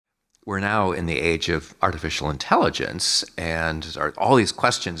we're now in the age of artificial intelligence, and there are all these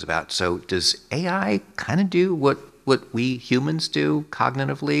questions about, so does AI kind of do what we humans do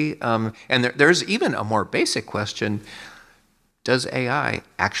cognitively? And there's even a more basic question: does AI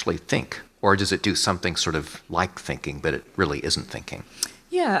actually think, or does it do something sort of like thinking, but it really isn't thinking?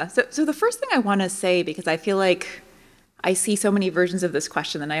 Yeah. So the first thing I want to say, because I feel like I see so many versions of this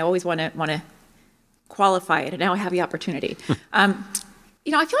question, and I always want to qualify it, and now I have the opportunity.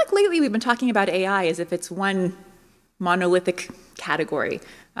 I feel like lately we've been talking about AI as if it's one monolithic category.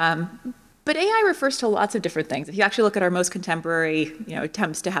 But AI refers to lots of different things. If you actually look at our most contemporary,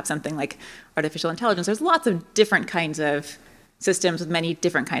 attempts to have something like artificial intelligence, there's lots of different kinds of systems with many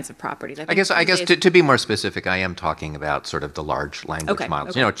different kinds of properties. I guess to be more specific, I am talking about sort of the large language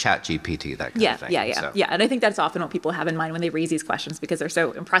models, okay. Chat GPT, that kind of thing. Yeah. And I think that's often what people have in mind when they raise these questions, because they're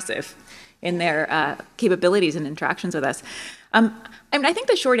so impressive in their capabilities and interactions with us. I think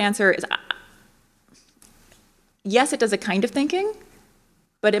the short answer is yes, it does a kind of thinking,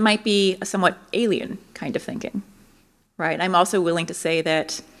 but it might be a somewhat alien kind of thinking, right? I'm also willing to say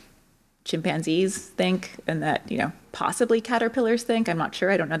that chimpanzees think, and that, possibly caterpillars think. I'm not sure.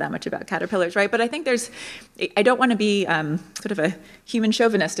 I don't know that much about caterpillars, right? But I think I don't want to be sort of a human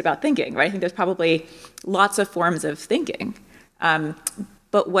chauvinist about thinking, right? I think there's probably lots of forms of thinking.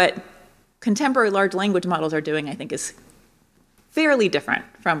 But what contemporary large language models are doing, I think, is fairly different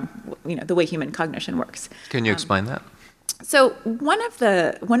from the way human cognition works. Can you explain that? So one of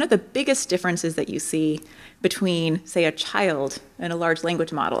the biggest differences that you see between, say, a child and a large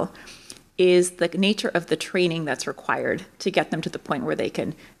language model is the nature of the training that's required to get them to the point where they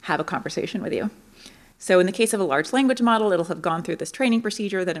can have a conversation with you. So in the case of a large language model, it'll have gone through this training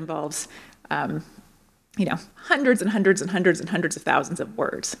procedure that involves hundreds and hundreds and hundreds and hundreds of thousands of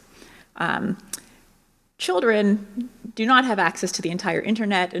words. Children do not have access to the entire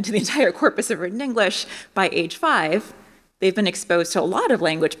internet and to the entire corpus of written English by age 5. They've been exposed to a lot of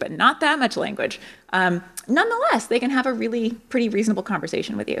language, but not that much language. Nonetheless, they can have a really pretty reasonable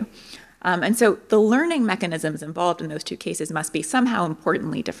conversation with you. And so the learning mechanisms involved in those two cases must be somehow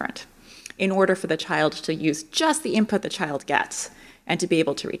importantly different in order for the child to use just the input the child gets and to be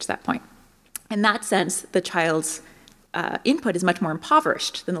able to reach that point. In that sense, the child's input is much more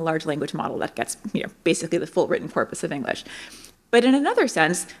impoverished than the large language model that gets basically the full written corpus of English. But in another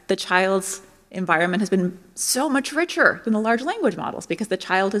sense, the child's environment has been so much richer than the large language models, because the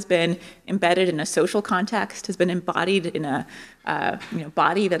child has been embedded in a social context, has been embodied in a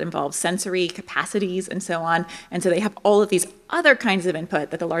body that involves sensory capacities and so on. And so they have all of these other kinds of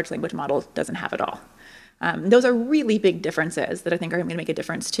input that the large language model doesn't have at all. Those are really big differences that I think are going to make a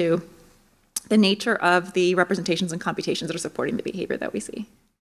difference to the nature of the representations and computations that are supporting the behavior that we see.